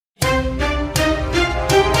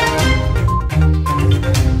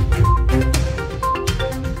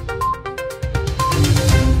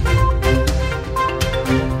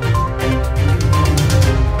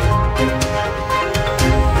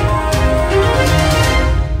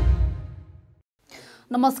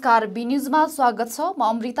नमस्कार, बी न्यूजमा स्वागत छ। म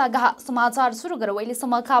अमृता गाह। समाचार सुरु गरौँ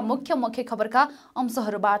अहिलेसम्मका मुख्य खबरका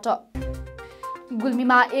अंशहरूबाट।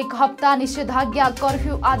 गुल्मीमा एक हप्ता निषेधाज्ञा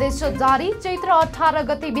कर्फ्यू आदेश जारी। चैत्र 18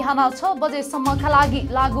 गते बिहान 6 बजेसम्मका लागि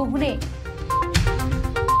लागू हुने।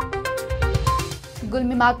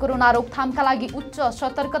 गुल्मीमा कोरोना रोकथामका लागि उच्च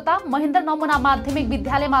सतर्कता। महेन्द्र नमुना माध्यमिक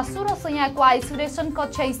विद्यालयमा 1600 आइसोलेसन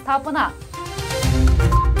कक्ष स्थापना।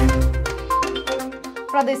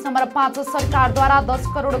 प्रदेश नम्बर 5 सरकारद्वारा 10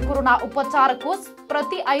 करोड कोरोना उपचार कोष।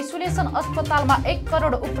 प्रति आइसोलेसन अस्पतालमा 1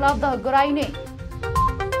 करोड उपलब्ध गराइने।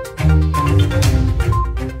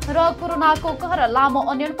 र कोरोनाको कहर लामो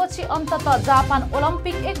अनियनपछि अन्ततः जापान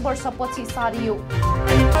ओलम्पिक 1 वर्षपछि सारियो।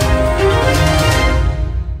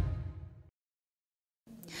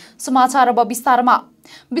 समाचार अब विस्तारमा।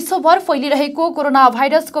 विश्वभर फैलिरहेको कोरोना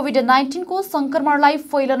भाइरस कोभिड-19 को संक्रमणलाई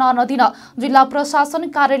फैलन नदिन जिल्ला प्रशासन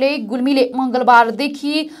कार्यालय गुल्मीले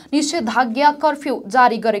मंगलबारदेखि निषेधाज्ञा कर्फ्यू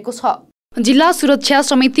जारी गरेको छ। जिल्ला सुरक्षा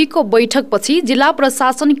समितिको बैठकपछि जिल्ला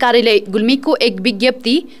प्रशासन कार्यालय गुल्मीको एक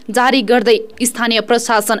विज्ञप्ति जारी गर्दै स्थानीय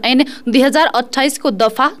प्रशासन ऐन 2028 को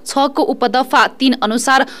दफा 6 को उपदफा 3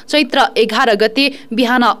 अनुसार चैत्र 11 गते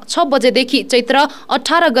बिहान 6 बजेदेखि चैत्र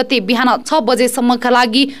 18 गते बिहान 6 बजेसम्मका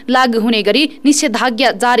लागि लागू हुने गरी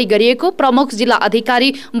निषेधाज्ञा जारी गरिएको प्रमुख जिल्ला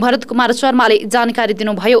अधिकारी भरत कुमार शर्माले जानकारी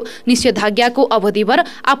दिनुभयो। निषेधाज्ञाको अवधिभर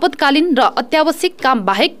आपतकालीन र अत्यावश्यक काम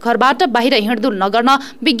बाहेक घरबाट बाहिर हिँड्डुल नगर्न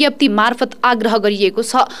विज्ञप्ति मार्फत आग्रह गरिएको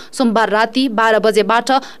छ। सोमबार राति 12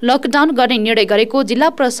 बजेबाट लकडाउन गर्ने निर्णय गरेको जिल्ला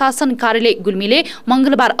प्रशासन कार्यालय गुल्मीले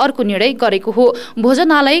मंगलबार अर्को निर्णय गरेको हो।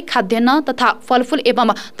 भोजनालय, खाद्यान्न तथा फलफूल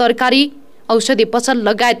एवं तरकारी, औषधि पसल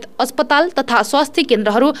लगायत अस्पताल तथा स्वास्थ्य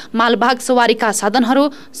केन्द्रहरू, मालवाहक सवारीका साधनहरू,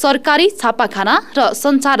 सरकारी छापाखाना र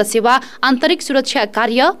सञ्चार सेवा, आन्तरिक सुरक्षा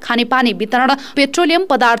कार्य, खानेपानी वितरण, पेट्रोलियम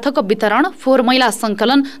पदार्थको वितरण, फोहोर मैला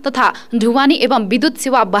संकलन तथा ढुवानी एवं विद्युत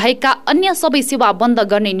सेवा बाहेकका अन्य सबै सेवा बन्द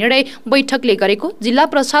गर्ने निर्णय बैठकले गरेको जिल्ला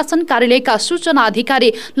प्रशासन कार्यालयका सूचना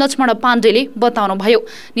अधिकारी लक्ष्मण पाण्डेले बताउनुभयो।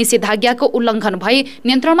 निषेधाज्ञाको उल्लङ्घन भए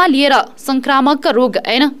नियन्त्रणमा लिएर संक्रामक रोग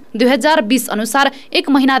ऐन 2020 अनुसार 1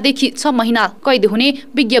 महिनादेखि 6 महिना कैद हुने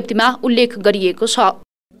विज्ञप्तिमा उल्लेख गरिएको छ।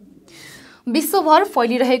 विश्वभर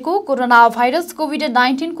फैलिरहेको कोरोना भाइरस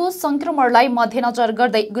कोभिड-19 को संक्रमणलाई मध्यनजर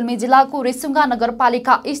गर्दै गुल्मी जिल्लाको रेसुङ्गा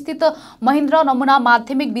नगरपालिका स्थित महेन्द्र नमुना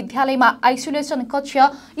माध्यमिक विद्यालयमा आइसोलेसन कक्ष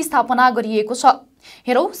स्थापना गरिएको छ।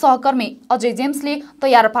 हेरौं सहकर्मी अजय जेम्सले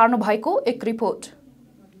तयार पार्नु भएको एक रिपोर्ट।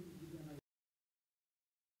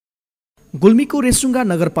 गुल्मीको रेसुङ्गा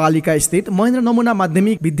नगरपालिका स्थित महेन्द्र नमुना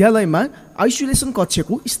माध्यमिक विद्यालयमा आइसोलेसन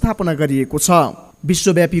कक्षको स्थापना गरिएको छ।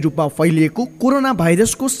 विश्वव्यापी रूपमा फैलिएको कोरोना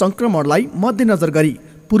भाइरसको संक्रमणलाई मध्यनजर गरी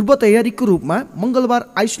पूर्व तयारीको रूपमा मंगलबार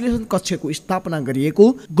आइसोलेसन कक्षको स्थापना गरिएको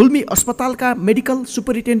गुल्मी अस्पतालका मेडिकल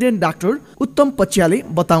सुपरिन्टेन्डेन्ट डाक्टर उत्तम पच्याले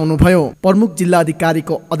बताउनुभयो। प्रमुख जिल्ला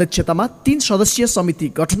अधिकारीको अध्यक्षतामा 3 सदस्यीय समिति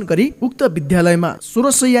गठन गरी उक्त विद्यालयमा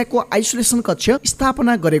 1600 को आइसोलेसन कक्ष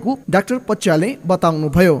स्थापना गरेको डाक्टर पच्याले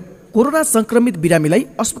बताउनुभयो। कोरोना संक्रमित बिरामीलाई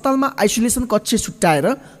अस्पतालमा आइसोलेसन कक्ष छुट्याएर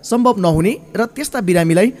सम्भव नहुने र त्यस्ता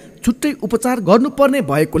बिरामीलाई छुट्टै उपचार गर्नुपर्ने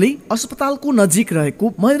भएकोले अस्पतालको नजिक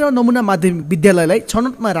रहेको महेन्द्र नमुना माध्यमिक विद्यालयलाई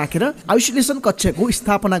छनौटमा राखेर आइसोलेसन कक्षको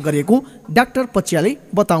स्थापना गरेको डाक्टर पच्याले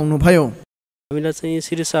बताउनुभयो। हामीलाई चाहिँ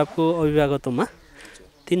श्री साहबको अभिभावकत्वमा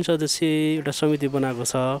 3 सदस्यीय एउटा समिति बनाएको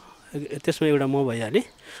छ। त्यसमा एउटा म भइहालेँ।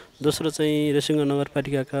 दोस्रो चाहिँ रेसुङ्गा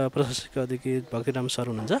नगरपालिकाका प्रशासक अधिकारी भक्तिराम सर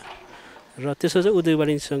हुनुहुन्छ र त्यसो चाहिँ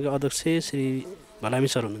उद्योगवाणी सङ्घ अध्यक्ष श्री भलामी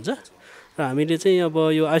सर हुनुहुन्छ। र हामीले चाहिँ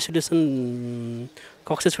अब यो आइसोलेसन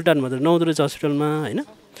कक्ष छुट्याउनु भन्दा नौदुरेज हस्पिटलमा होइन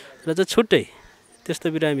र चाहिँ छुट्टै त्यस्तो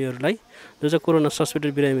बिरामीहरूलाई जो चाहिँ कोरोना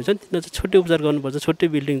सस्पेक्टेड बिरामी छन् तिनीहरू चाहिँ छुट्टै उपचार गर्नुपर्छ। छुट्टै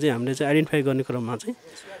बिल्डिङ चाहिँ हामीले चाहिँ आइडेन्टिफाई गर्ने क्रममा चाहिँ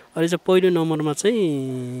अहिले चाहिँ पहिलो नम्बरमा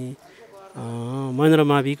चाहिँ महेन्द्र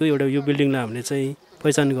माविको एउटा यो बिल्डिङलाई हामीले चाहिँ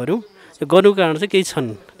पहिचान गऱ्यौँ। यो गर्नुको कारण चाहिँ केही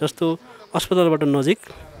छन् जस्तो अस्पतालबाट नजिक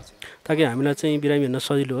ताकि हामीलाई चाहिँ बिरामी हेर्न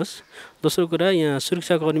सजिलो होस्। दोस्रो कुरा यहाँ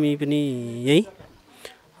सुरक्षाकर्मी पनि यही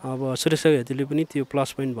अब सुरक्षाकर्मीहरूले पनि त्यो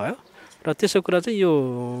प्लस पोइन्ट भयो। र तेस्रो कुरा चाहिँ यो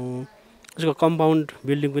यसको कम्पाउन्ड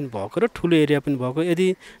बिल्डिङ पनि भएको र ठुलो एरिया पनि भएको। यदि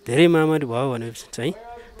धेरै महामारी भयो भने चाहिँ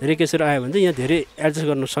धेरै केसहरू आयो भने चाहिँ यहाँ धेरै एडजस्ट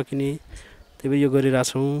गर्न सकिने त्यही भएर यो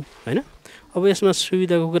गरिरहेछौँ होइन। अब यसमा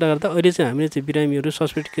सुविधाको कुरा गर्दा अहिले चाहिँ हामीले चाहिँ बिरामीहरू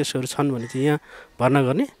सस्पेक्ट केसहरू छन् भने चाहिँ यहाँ भर्ना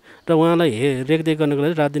गर्ने र उहाँलाई रेखदेख गर्नको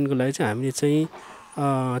लागि रात दिनको लागि चाहिँ हामीले चाहिँ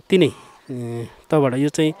तिनै तबाट यो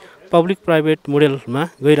चाहिँ पब्लिक प्राइभेट मोडेलमा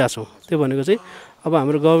गइरहेछौँ। त्यो भनेको चाहिँ अब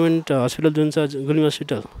हाम्रो गभर्मेन्ट हस्पिटल जुन छ गुल्मी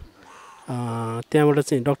हस्पिटल त्यहाँबाट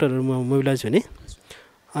चाहिँ डक्टरहरू मोबिलाइज हुने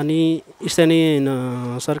अनि स्थानीय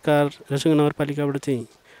सरकार रेसुङ्गा नगरपालिकाबाट चाहिँ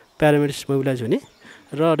प्यारामेडिक्स मोबिलाइज हुने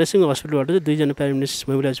र रेसुङ्गा हस्पिटलबाट चाहिँ 2 जना प्यारामेडिक्स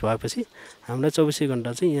मोबिलाइज भएपछि हामीलाई 24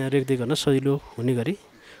 घण्टा चाहिँ यहाँ रेखदेख गर्न सजिलो हुने गरी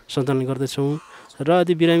सञ्चालन गर्दैछौँ र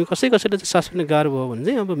यदि बिरामी कसैले चाहिँ सास फेर्न गाह्रो भयो भने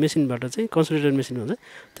चाहिँ अब मेसिनबाट चाहिँ कन्सन्ट्रेटर मेसिन भन्छ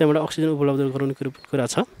त्यहाँबाट अक्सिजन उपलब्ध गराउने कुरा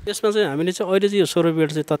छ। यसमा चाहिँ हामीले चाहिँ अहिले चाहिँ यो 16 बेड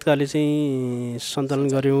चाहिँ तत्कालै चाहिँ सञ्चालन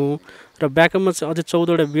गऱ्यौँ र ब्याकअपमा चाहिँ अझै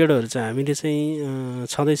 14वटा बेडहरू चाहिँ हामीले चाहिँ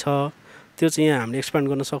छँदैछ। त्यो चाहिँ यहाँ हामीले एक्सपान्ड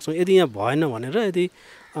गर्न सक्छौँ। यदि यहाँ भएन भनेर यदि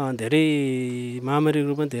धेरै महामारी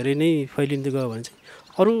रूपमा धेरै नै फैलिँदै गयो भने चाहिँ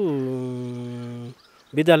अरू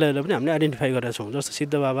विद्यालयहरूलाई पनि हामीले आइडेन्टिफाई गरेका छौँ। जस्तो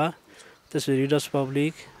सिद्ध बाबा, त्यसपछि रिडर्स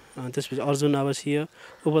पब्लिक, त्यसपछि अर्जुन आवासीय,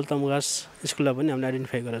 उपल तमुगास स्कुललाई पनि हामीले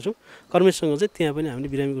आइडेन्टिफाई गरेका छौँ। कर्मेशसँग चाहिँ त्यहाँ पनि हामीले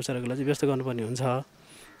बिरामी उपचारको लागि व्यवस्था गर्नुपर्ने हुन्छ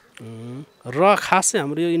र खास चाहिँ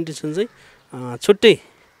हाम्रो यो इन्टेन्सन चाहिँ छुट्टै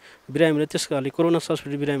बिरामीलाई त्यसका लागि कोरोना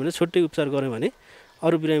सस्पेक्टेड बिरामीलाई छुट्टै उपचार गऱ्यो भने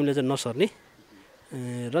अरू बिरामीलाई चाहिँ नसर्ने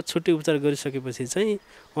र छुट्टै उपचार गरिसकेपछि चाहिँ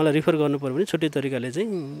उहाँलाई रिफर गर्नु पर्यो भने छुट्टै तरिकाले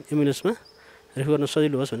चाहिँ एम्बुलेन्समा रिफर गर्न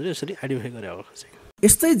सजिलो होस् भनेर यसरी आइडेन्टिफाई गरेको चाहिँ।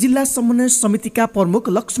 यस्तै जिल्ला समन्वय समितिका प्रमुख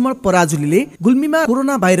लक्ष्मण पराजुलीले गुल्मीमा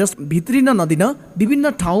कोरोना भाइरस भित्रिन नदिन विभिन्न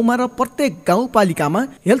ठाउँमा र प्रत्येक गाउँपालिकामा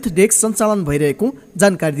हेल्थ डेस्क सञ्चालन भइरहेको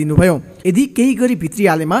जानकारी दिनुभयो। यदि केही गरी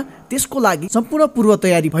भित्रिहालेमा त्यसको लागि सम्पूर्ण पूर्व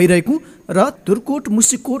तयारी भइरहेको र धुर्कोट,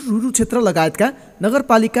 मुसिकोट, रुरु क्षेत्र लगायतका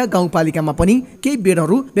नगरपालिका गाउँपालिकामा पनि केही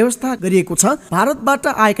बेडहरू व्यवस्था गरिएको छ। भारतबाट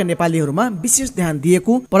आएका नेपालीहरूमा विशेष ध्यान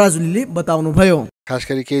दिएको पराजुलीले बताउनुभयो। खास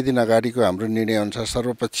गरी केही दिन अगाडिको हाम्रो निर्णय अनुसार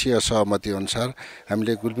सर्वपक्षीय सहमति अनुसार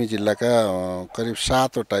हामीले गुल्मी जिल्लाका करिब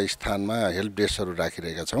 7वटा स्थानमा हेल्प डेस्कहरू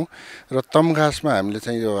राखिरहेका छौँ र तमघासमा हामीले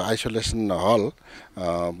चाहिँ यो आइसोलेसन हल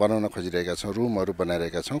बनाउन खोजिरहेका छौँ, रुमहरू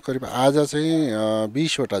बनाइरहेका छौँ। करिब आज चाहिँ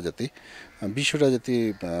 20वटा जति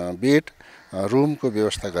बेड रुमको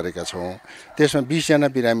व्यवस्था गरेका छौँ। त्यसमा 20 जना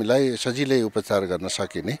बिरामीलाई सजिलै उपचार गर्न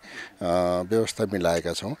सकिने व्यवस्था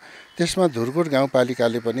मिलाएका छौँ। त्यसमा धुर्कोट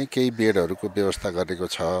गाउँपालिकाले पनि केही बेडहरूको व्यवस्था गरेको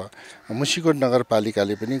छ, मुसिकोट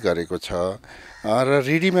नगरपालिकाले पनि गरेको छ र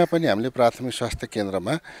रिडीमा पनि हामीले प्राथमिक स्वास्थ्य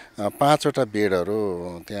केन्द्रमा 5वटा बेडहरू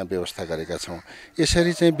त्यहाँ व्यवस्था गरेका छौँ।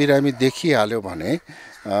 यसरी चाहिँ बिरामी देखिहाल्यो भने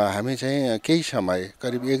हामी चाहिँ केही समय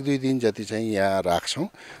करिब 1-2 दिन जति चाहिँ यहाँ राख्छौँ।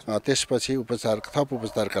 त्यसपछि थप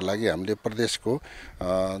उपचारका लागि हामीले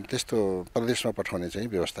त्यस्तो प्रदेशमा पठाउने चाहिँ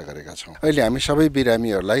व्यवस्था गरेका छौँ। अहिले हामी सबै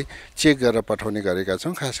बिरामीहरूलाई चेक गरेर पठाउने गरेका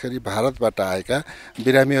छौँ। खास गरी भारतबाट आएका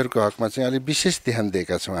बिरामीहरूको हकमा चाहिँ अलिक विशेष ध्यान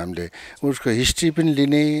दिएका छौँ। हामीले उसको हिस्ट्री पनि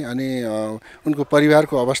लिने अनि उनको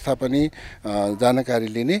परिवारको अवस्था पनि जानकारी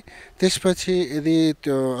लिने। त्यसपछि यदि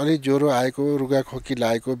त्यो अलिक ज्वरो आएको, रुगाखोकी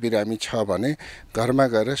लागेको बिरामी छ भने घरमा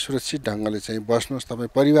गएर सुरक्षित ढङ्गले चाहिँ बस्नुहोस्, तपाईँ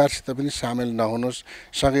परिवारसित पनि सामेल नहुनुहोस्,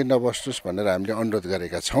 सँगै नबस्नुहोस् भनेर हामीले अनुरोध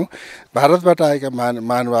गरेका छौँ। भारतबाट आएका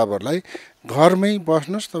महानुभावहरूलाई घरमै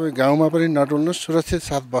बस्नुहोस्, तपाईँ गाउँमा पनि नडुल्नुहोस्, सुरक्षित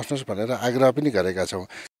साथ बस्नुहोस् भनेर आग्रह पनि गरेका छौँ।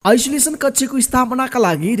 आइसोलेसन कक्षको स्थापनाका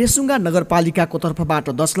लागि रेसुङ्गा नगरपालिकाको तर्फबाट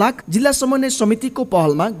 10 लाख, जिल्ला समन्वय समितिको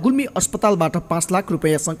पहलमा गुल्मी अस्पतालबाट 5 लाख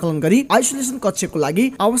रुपैयाँ सङ्कलन गरी आइसोलेसन कक्षको लागि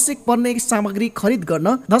आवश्यक पर्ने सामग्री खरिद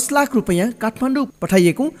गर्न 10 लाख रुपैयाँ काठमाडौँ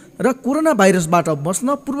पठाइएको र कोरोना भाइरसबाट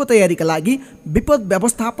बच्न पूर्व तयारीका लागि विपद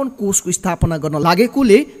व्यवस्थापन कोषको स्थापना गर्न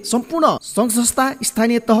लागेकोले सम्पूर्ण सङ्घ संस्था,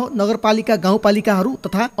 स्थानीय तह, नगरपालिका, गाउँपालिकाहरू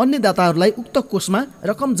तथा अन्य दाताहरूलाई उक्त कोषमा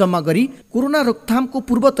रकम जम्मा गरी कोरोना रोकथामको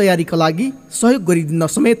पूर्व तयारीका लागि सहयोग गरिदिन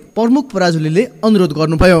समेत प्रमुख पराजुलीले अनुरोध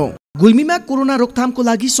गर्नुभयो। गुल्मीमा कोरोना रोकथामको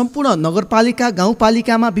लागि सम्पूर्ण नगरपालिका,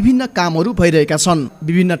 गाउँपालिकामा विभिन्न कामहरू भइरहेका छन्।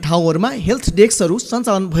 विभिन्न ठाउँहरूमा हेल्थ डेस्कहरू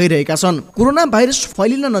सञ्चालन भइरहेका छन्। कोरोना भाइरस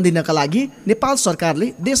फैलिन नदिनका लागि नेपाल सरकारले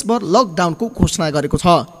देशभर लकडाउनको घोषणा गरेको छ।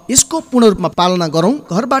 यसको पूर्ण रूपमा पालना गरौँ,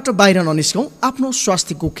 घरबाट बाहिर ननिस्कौँ, आफ्नो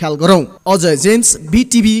स्वास्थ्यको ख्याल गरौँ। Ajay James, be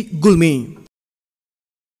TV Gulmi.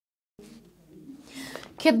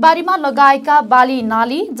 खेतबारीमा लगाएका बाली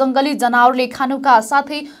नाली जंगली जनावरले खानुका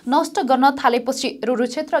साथै नष्ट गर्न थालेपछि रुरु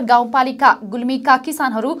क्षेत्र गाउँपालिका गुल्मीका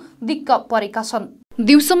किसानहरू दिक्क परेका छन्।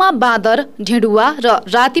 दिउँसोमा बाँदर, ढेडुवा र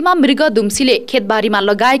रातिमा मृगदुम्सीले खेतबारीमा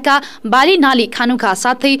लगाएका बाली नाली खानुका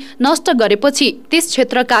साथै नष्ट गरेपछि त्यस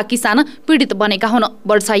क्षेत्रका किसान पीडित बनेका हुन्।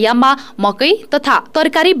 वर्षायाममा मकै तथा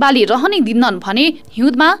तरकारी बाली रहनै दिन्नन् भने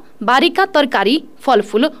हिउँदमा बारीका तरकारी,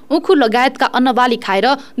 फलफूल, उखु लगायतका अन्नबाली खाएर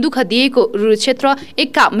दुःख दिएको रुरु क्षेत्र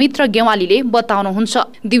एकका मित्र गेवालीले बताउनुहुन्छ।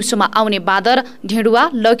 दिउँसोमा आउने बाँदर, ढेडुवा,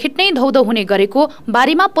 लखेट नै धौधौ हुने गरेको,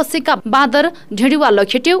 बारीमा पसेका बाँदर, ढेडुवा,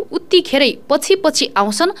 लखेट्यौ उत्तिखेरै पछि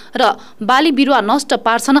आउँछन् र बाली बिरुवा नष्ट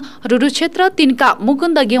पार्छन्। रुरु क्षेत्र 3 का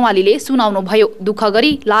मुकुन्द गेवालीले सुनाउनु भयो। दुःख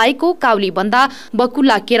गरी लाएको काउली बन्दा,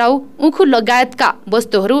 बकुल्ला, केराउ, उखु लगायतका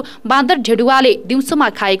वस्तुहरू बाँदर, ढेडुवाले दिउँसोमा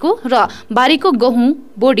खाएको र बारीको गहुँ,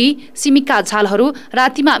 बोडी, सिमीका झालहरू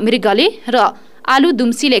रातिमा मृगले र आलु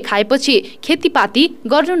दुम्सीले खाएपछि खेतीपाती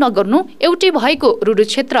गर्नु नगर्नु एउटै भएको रुरु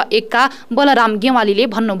क्षेत्र 1 का बलराम गेवालीले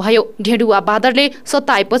भन्नुभयो। ढेडुवा बाँदरले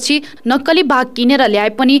सताएपछि नक्कली बाघ किनेर ल्याए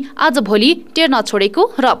पनि आज भोलि टेर्न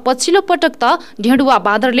छोडेको र पछिल्लो पटक त ढेडुवा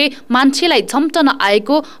बाँदरले मान्छेलाई झम्टन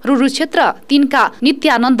आएको रुरु क्षेत्र 3 का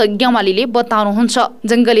नित्यानन्द गेवालीले बताउनुहुन्छ।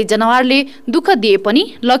 जंगली जनावरले दुःख दिए पनि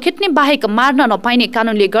लखेट्ने बाहेक मार्न नपाइने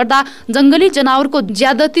कानूनले गर्दा जंगली जनावरको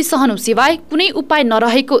ज्यादती सहनु सिवाय कुनै उपाय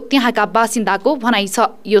नरहेको त्यहाँका बासिन्दाको भनाइ छ।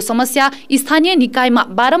 यो समस्या स्थानीय निकायमा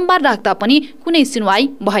बारम्बार राख्दा पनि कुनै सुनवाई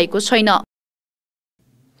भएको छैन।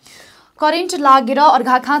 करेन्ट लागेर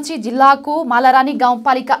अर्घाखाँची जिल्लाको मालारानी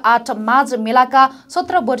गाउँपालिका 8 माझ मेलाका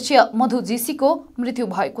 17 वर्षीय मधु जीसीको मृत्यु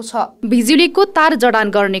भएको छ। बिजुलीको तार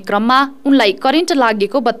जडान गर्ने क्रममा उनलाई करेन्ट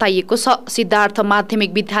लागेको बताइएको छ। सिद्धार्थ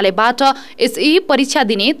माध्यमिक विद्यालयबाट एसई परीक्षा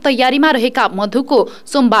दिने तयारीमा रहेका मधुको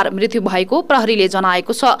सोमबार मृत्यु भएको प्रहरीले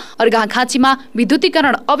जनाएको छ। अर्घाखाँचीमा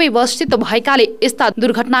विद्युतीकरण अव्यवस्थित भएकाले यस्ता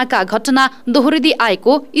दुर्घटनाका घटना दोहोरिँदै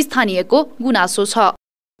आएको स्थानीयको गुनासो छ।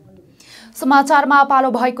 समाचारमा पालो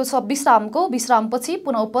भएको छ विश्रामको। विश्रामपछि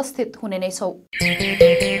पुनः उपस्थित हुने नै छौ।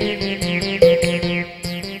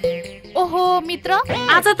 ओहो मित्र,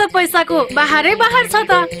 आज त पैसाको बाहरै बाहर छ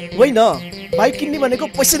त। होइन, बाइक किन्ने भनेको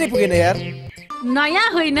पैसा नै पुगेन यार। नयाँ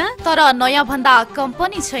होइन तर नयाँ भन्दा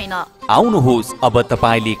कम्पनी छैन। आउनुहोस्, अब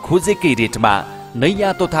तपाईले खोजेकै रेटमा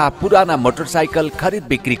नयाँ तथा पुराना मोटरसाइकल खरिद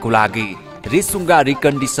बिक्रीको लागि रेसुङ्गा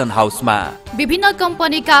रिकन्डिसन हाउसमा विभिन्न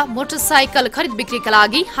कम्पनीका मोटरसाइकल खरिद बिक्रीका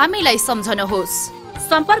लागि हामीलाई सम्झनुहोस्।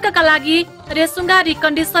 सम्पर्कका लागि Resunga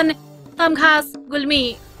recondition Tamghas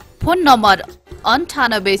Gulmi. Phone number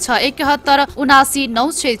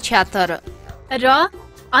 9861717976 र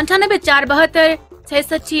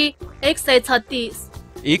 9842766136।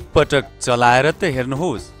 एक पटक चलाएर त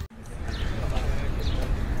हेर्नुहोस्।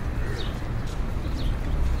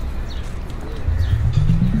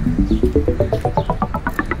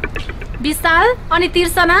 विशाल अनि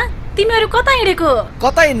तिर्सना, तिमीहरू कता हिँडेको?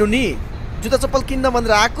 कता हिँड्नु नि, जुत्ता चप्पल किन्न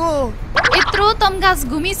भनेर आएको। यत्रो तमघास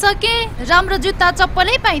घुमिसके, राम्रो जुत्ता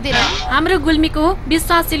चप्पलै पाइँदैन। हाम्रो गुल्मीको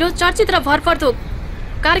विश्वासिलो चर्चित र भरपर्दो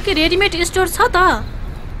कार्की रेडिमेड स्टोर छ त।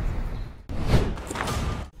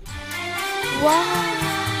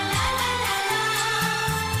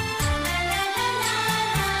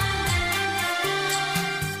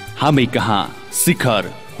 हामी कहाँ शिखर,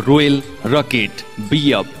 royal, rocket,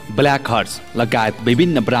 BF, black horse लगायत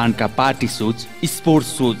विभिन्न ब्रान्डका party shoes,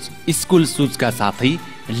 sports shoes, school सुजका साथै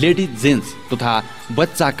लेडिज जेन्ट्स तथा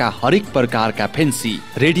बच्चाका हरेक प्रकारका फेन्सी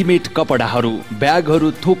रेडिमेड कपडाहरू,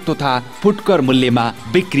 ब्यागहरू थोक तथा फुटकर मूल्यमा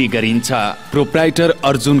बिक्री गरिन्छ। Proprietor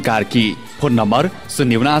Arjun Karki. Phone number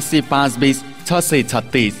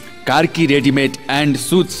 079520636। Karki readymade and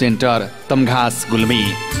shoes centre, Tamghas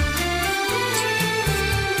Gulmi.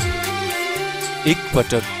 एक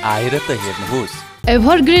पटक आएर त हेर्नुहोस्।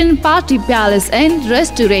 Evergreen party palace and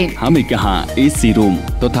restaurant. हामी कहाँ एसी रुम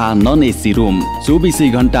तथा नन एसी रुम, 24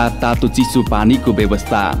 घण्टा तातो चिसो पानीको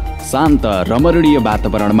व्यवस्था, शान्त रमणीय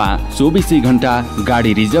वातावरणमा 24 घण्टा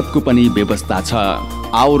गाडी रिजर्भको पनि व्यवस्था छ।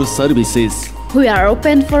 Our services. We are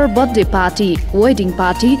open for birthday party, wedding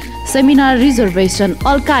party, seminar reservation,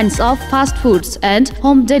 all kinds of fast foods and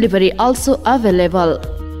home delivery also available.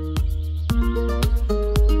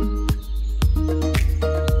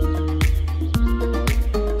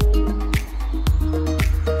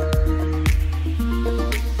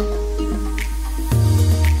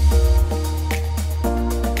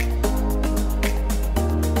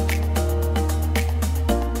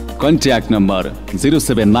 Contact number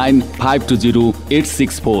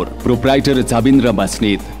 079520864. Proprietor Javindra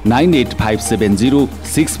Basnet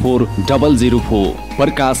 9857064004.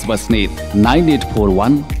 Prakash Basnet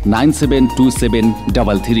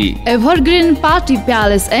 9841972733. Evergreen Party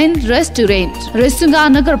Palace and Restaurant, Resunga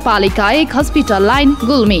नगरपालिका 1 hospital line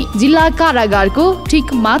Gulmi, जिल्ला कारागारको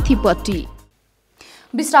ठिक माथिपट्टि।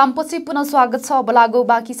 विश्रामपछि पुनः स्वागत छ। अब लागौ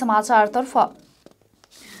बाँकी समाचारतर्फ।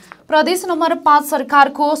 प्रदेश नम्बर 5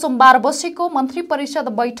 सरकारको सोमबार बसेको मन्त्री परिषद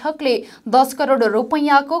बैठकले 10 करोड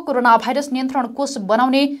रुपैयाँको कोरोना भाइरस नियन्त्रण कोष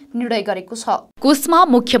बनाउने निर्णय गरेको छ। कोषमा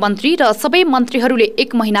मुख्यमन्त्री र सबै मन्त्रीहरूले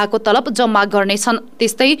 1 महिनाको तलब जम्मा गर्नेछन्।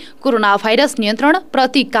 त्यस्तै कोरोना भाइरस नियन्त्रण,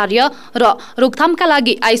 प्रतिकार्य र रोकथामका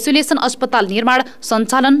लागि आइसोलेसन अस्पताल निर्माण,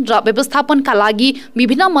 सञ्चालन र व्यवस्थापनका लागि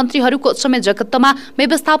विभिन्न मन्त्रीहरूको संयोजकत्वमा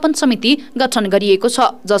व्यवस्थापन समिति गठन गरिएको छ।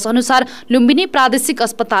 जस अनुसार लुम्बिनी प्रादेशिक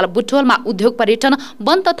अस्पताल बुटवलमा उद्योग, पर्यटन,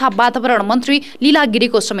 वन तथा वातावरण मन्त्री लीला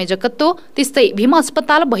गिरीको संयोजकत्व, त्यस्तै भीम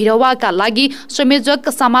अस्पताल भैरवाका लागि संयोजक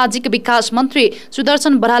सामाजिक विकास मन्त्री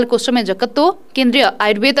सुदर्शन बरालको संयोजकत्व, केन्द्रीय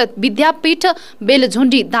आयुर्वेद विद्यापीठ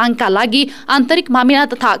बेलझुण्डी दाङका लागि आन्तरिक मामिला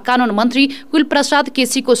तथा कानून मन्त्री कुलप्रसाद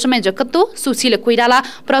केसीको संयोजकत्व, सुशील कोइराला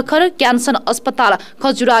प्रखर क्यान्सर अस्पताल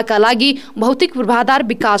खजुराका लागि भौतिक पूर्वाधार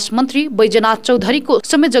विकास मन्त्री बैजनाथ चौधरीको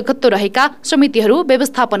संयोजकत्व रहेका समितिहरू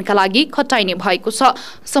व्यवस्थापनका लागि खटाइने भएको छ।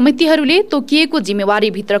 समितिहरूले तोकिएको जिम्मेवारी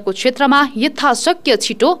भित्रको क्षेत्रमा यथाशक्य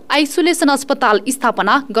छिटो आइसोलेसन अस्पताल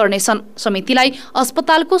स्थापना गर्नेछन्। समितिलाई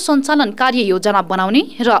अस्पतालको सञ्चालन कार्य योजना बनाउने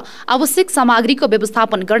र आवश्यक सामग्रीको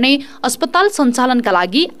व्यवस्थापन गर्ने, अस्पताल सञ्चालनका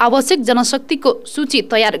लागि आवश्यक जनशक्तिको सूची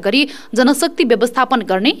तयार गरी जनशक्ति व्यवस्थापन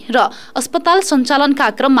गर्ने र अस्पताल सञ्चालनका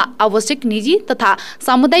क्रममा आवश्यक निजी तथा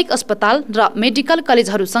सामुदायिक अस्पताल र मेडिकल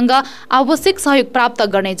कलेजहरूसँग आवश्यक सहयोग प्राप्त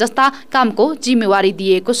गर्ने जस्ता कामको जिम्मेवारी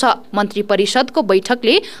दिएको छ। मन्त्री परिषदको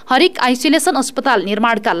बैठकले हरेक आइसोलेसन अस्पताल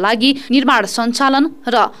निर्माणका लागि निर्माण सञ्चालन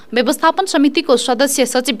र व्यवस्थापन समितिको सदस्य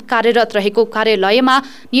सचिव कार्यरत रहेको कार्यालयमा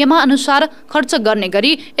नियमानुसार खर्च गर्ने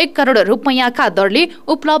गरी 1 करोड रुपैयाँका दरले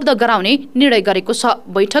उपलब्ध गराउने निर्णय गरेको छ।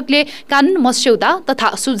 बैठकले कानून मस्यौदा तथा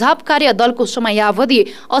सुझाव कार्य दलको समयावधि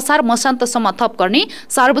असार मसान्तसम्म थप गर्ने,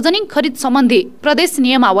 सार्वजनिक खरिद सम्बन्धी प्रदेश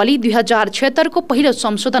नियमावली 2076 को पहिलो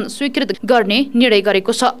संशोधन स्वीकृत गर्ने निर्णय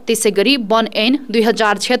गरेको छ। त्यसैगरी वन ऐन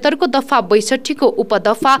 2076 को दफा 62 को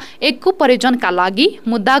उपदफा 1 को प्रयोजनका लागि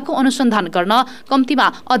मुद्दाको अनुसन्धान गर्न कम्तीमा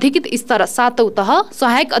अधिकृत स्तर 7औं तह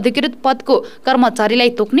सहायक अधिकृत पदको कर्मचारीलाई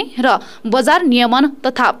तोक्ने र बजार नियमन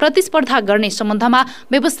तथा प्रतिस्पर्धा गर्ने सम्बन्धमा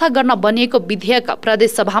व्यवस्था गर्न बनिएको विधेयक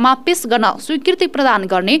प्रदेश सभामा पेश गर्न स्वीकृति प्रदान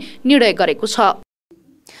गर्ने निर्णय गरेको छ।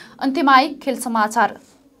 अन्त्यमा खेल समाचार।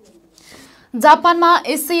 जापानमा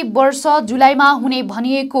यसै वर्ष जुलाईमा हुने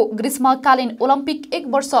भनिएको ग्रीष्मकालीन ओलम्पिक 1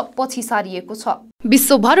 वर्ष पछि सारिएको छ।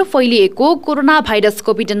 विश्वभर फैलिएको कोरोना भाइरस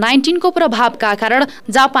कोभिड-19 को प्रभावका कारण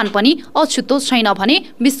जापान पनि अछुतो छैन भने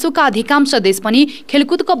विश्वका अधिकांश देश पनि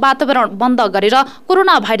खेलकुदको वातावरण बन्द गरेर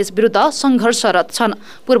कोरोना भाइरस विरुद्ध संघर्षरत छन्।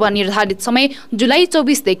 पूर्व निर्धारित समय जुलाई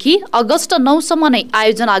 24 देखि अगस्त 9 सम्म नै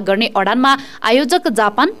आयोजना गर्ने अडानमा आयोजक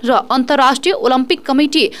जापान र अन्तर्राष्ट्रिय ओलम्पिक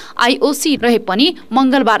कमिटी IOC रहे पनि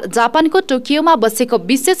मंगलबार जापानको टोकियोमा बसेको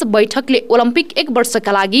विशेष बैठकले ओलम्पिक 1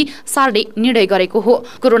 वर्षका लागि सार्ने निर्णय गरेको हो।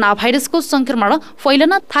 कोरोना भाइरसको संक्रमण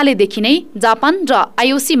फैलन थालेदेखि नै जापान र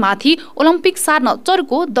IOC माथि ओलम्पिक सार्न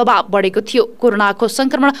चर्को दबाव बढेको थियो। कोरोनाको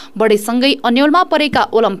संक्रमण बढेसँगै अन्यलमा परेका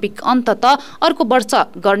ओलम्पिक अन्ततः अर्को वर्ष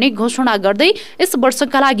गर्ने घोषणा गर्दै यस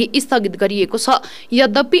वर्षका लागि स्थगित गरिएको छ।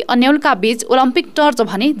 यद्यपि अन्यलका बीच ओलम्पिक टर्च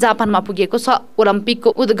भने जापानमा पुगेको छ। ओलम्पिकको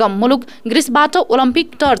उद्गम मुलुक ग्रिसबाट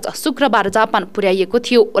ओलम्पिक टर्च शुक्रबार जापान पुर्याइएको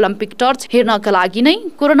थियो। ओलम्पिक टर्च हेर्नका लागि नै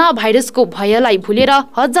कोरोना भाइरसको भयलाई भुलेर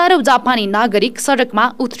हजारौं जापानी नागरिक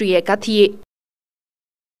सडकमा उत्रिएका थिए।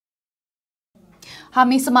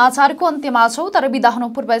 हामी समाचारको अन्त्यमा छौं, तर बिदा हुनु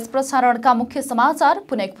पूर्व यस प्रसारणका मुख्य समाचार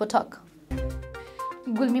पुनः एकपटक।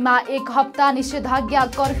 गुल्मीमा 1 हप्ता निषेधाज्ञा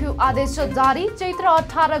कर्फ्यू आदेश जारी, चैत्र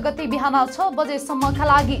 18 गते बिहान 6 बजेसम्मका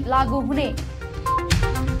लागि लागू हुने।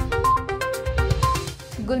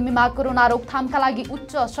 गुल्मीमा कोरोना रोकथामका लागि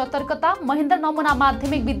उच्च सतर्कता, महेन्द्र नमुना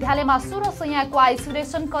माध्यमिक विद्यालयमा 16 सयको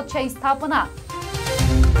आइसोलेसन कक्षा स्थापना।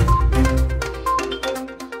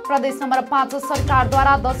 प्रदेश नम्बर 5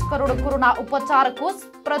 सरकारद्वारा 10 करोड कोरोना उपचार कोष,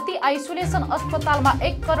 प्रति आइसोलेसन अस्पतालमा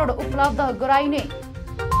 1 करोड उपलब्ध गराइने।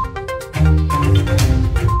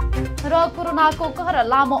 र कोरोनाको कहर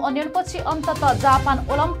लामो अन्यलपछि अन्ततः जापान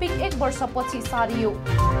ओलम्पिक 1 वर्षपछि सारियो।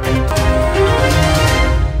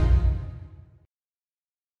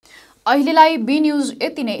 अहिलेलाई बी न्यूज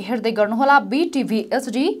यति नै। हेर्दै गर्नुहोला बी टिभी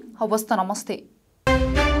HD। हवस् त नमस्ते।